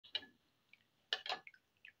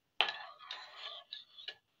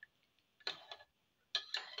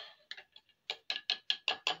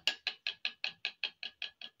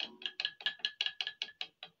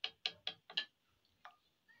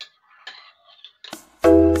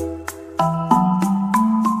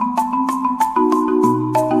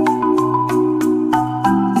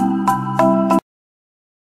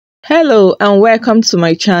and welcome to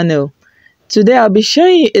my channel. Today I'll be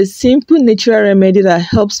showing you a simple natural remedy that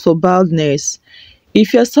helps for baldness.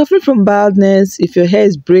 If you're suffering from baldness, if your hair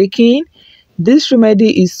is breaking, this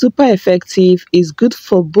remedy is super effective. It's good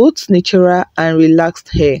for both natural and relaxed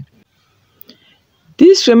hair.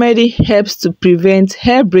 This remedy helps to prevent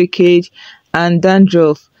hair breakage and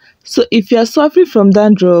dandruff. So if you're suffering from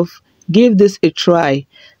dandruff, give this a try.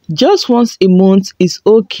 Just once a month is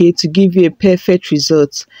okay to give you a perfect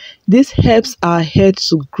result. This helps our hair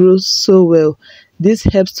to grow so well. This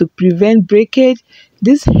helps to prevent breakage.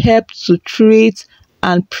 This helps to treat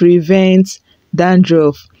and prevent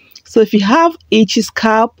dandruff. So if you have itchy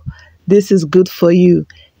scalp, this is good for you.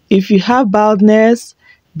 If you have baldness,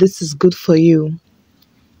 this is good for you.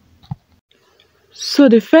 So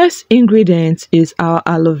the first ingredient is our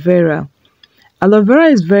aloe vera. Aloe vera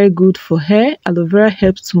is very good for hair. Aloe vera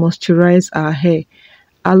helps to moisturize our hair.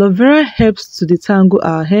 Aloe vera helps to detangle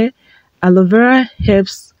our hair. Aloe vera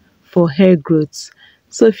helps for hair growth.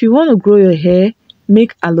 So if you want to grow your hair,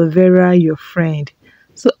 make aloe vera your friend.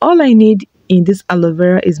 So all I need in this aloe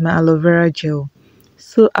vera is my aloe vera gel.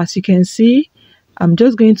 So as you can see, I'm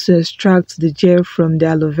just going to extract the gel from the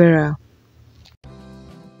aloe vera.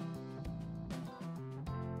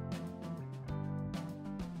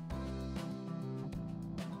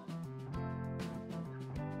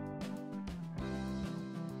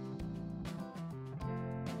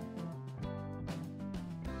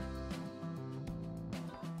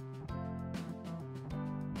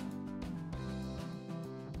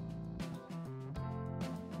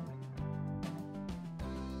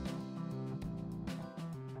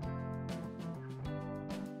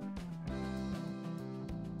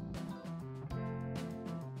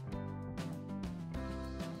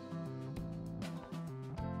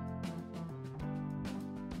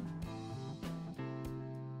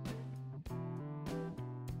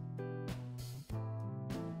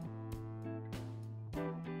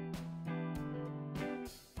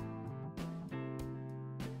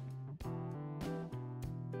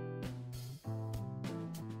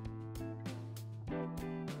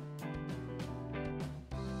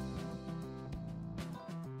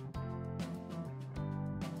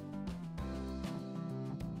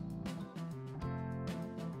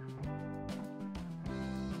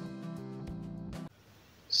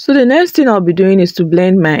 So the next thing I'll be doing is to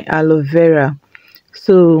blend my aloe vera.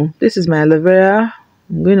 So this is my aloe vera.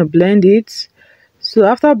 I'm going to blend it. So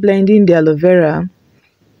after blending the aloe vera,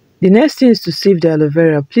 the next thing is to sieve the aloe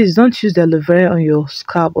vera. Please don't use the aloe vera on your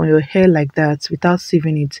scalp, on your hair like that without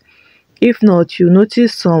sieving it. If not, you'll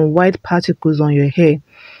notice some white particles on your hair.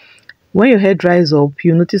 When your hair dries up,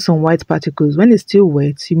 you'll notice some white particles. When it's still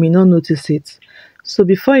wet, you may not notice it. So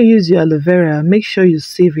before you use your aloe vera, make sure you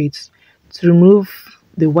sieve it to remove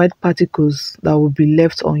the white particles that will be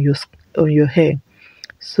left on your hair.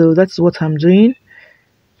 So that's what I'm doing.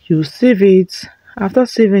 You sieve it. After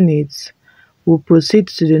sieving it, we'll proceed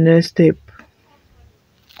to the next step.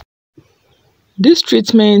 This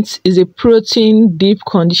treatment is a protein deep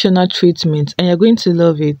conditioner treatment and you're going to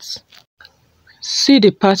love it. See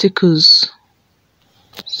the particles.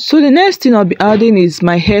 So the next thing I'll be adding is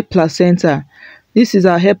my hair placenta. This is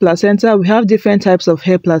our hair placenta. We have different types of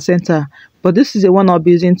hair placenta, but this is the one I'll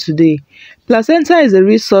be using today. Placenta is a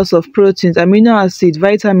rich source of proteins, amino acids,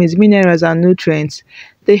 vitamins, minerals, and nutrients.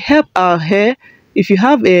 They help our hair. If you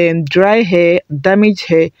have dry hair, damaged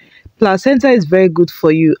hair, placenta is very good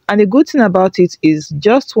for you. And the good thing about it is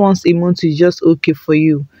just once a month is just okay for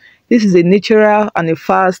you. This is a natural and a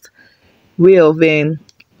fast way of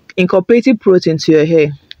incorporating protein to your hair.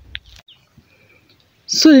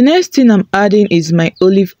 So the next thing I'm adding is my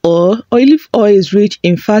olive oil. Olive oil is rich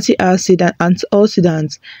in fatty acid and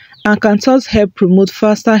antioxidants and can thus help promote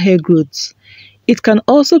faster hair growth. It can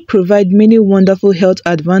also provide many wonderful health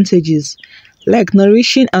advantages like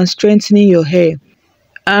nourishing and strengthening your hair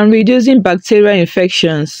and reducing bacterial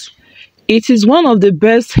infections. It is one of the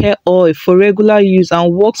best hair oil for regular use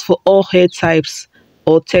and works for all hair types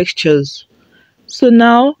or textures. So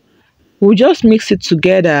now we'll just mix it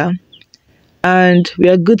together and we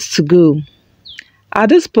are good to go. At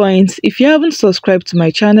this point, if you haven't subscribed to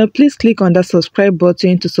my channel, please click on that subscribe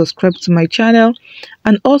button to subscribe to my channel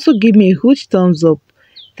and also give me a huge thumbs up.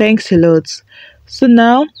 Thanks a lot. So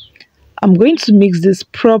now I'm going to mix this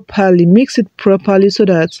properly, mix it properly so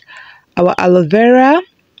that our aloe vera,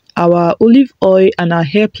 our olive oil and our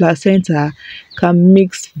hair placenta can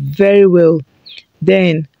mix very well.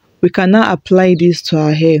 Then we can now apply this to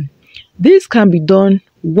our hair. This can be done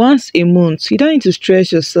once a month. You don't need to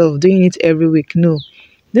stress yourself doing it every week. No,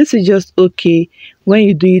 this is just okay when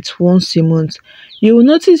you do it once a month. You will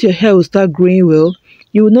notice your hair will start growing well.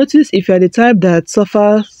 You will notice if you are the type that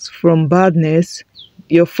suffers from baldness,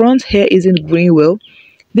 your front hair isn't growing well.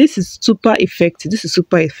 This is super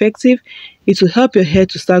effective. It will help your hair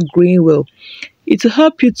to start growing well. It will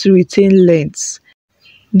help you to retain length.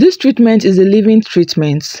 This treatment is a leave-in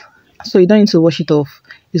treatment, so you don't need to wash it off.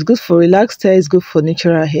 It's good for relaxed hair, it's good for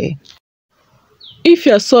natural hair. If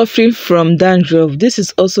you are suffering from dandruff, this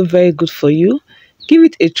is also very good for you. Give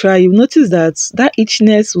it a try. You'll notice that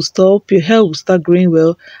itchiness will stop, your hair will start growing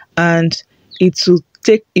well, and it will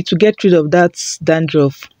get rid of that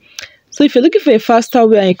dandruff. So if you're looking for a faster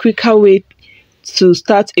way and a quicker way to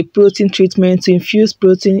start a protein treatment, to infuse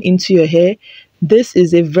protein into your hair, this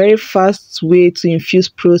is a very fast way to infuse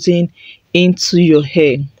protein into your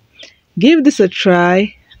hair. Give this a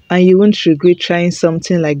try and you won't regret trying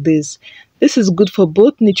something like this. This is good for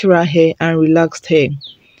both natural hair and relaxed hair.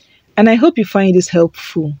 And I hope you find this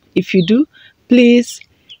helpful. If you do, please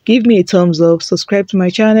give me a thumbs up, subscribe to my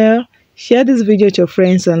channel, share this video with your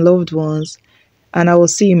friends and loved ones, and I will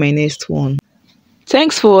see you in my next one.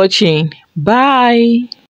 Thanks for watching. Bye.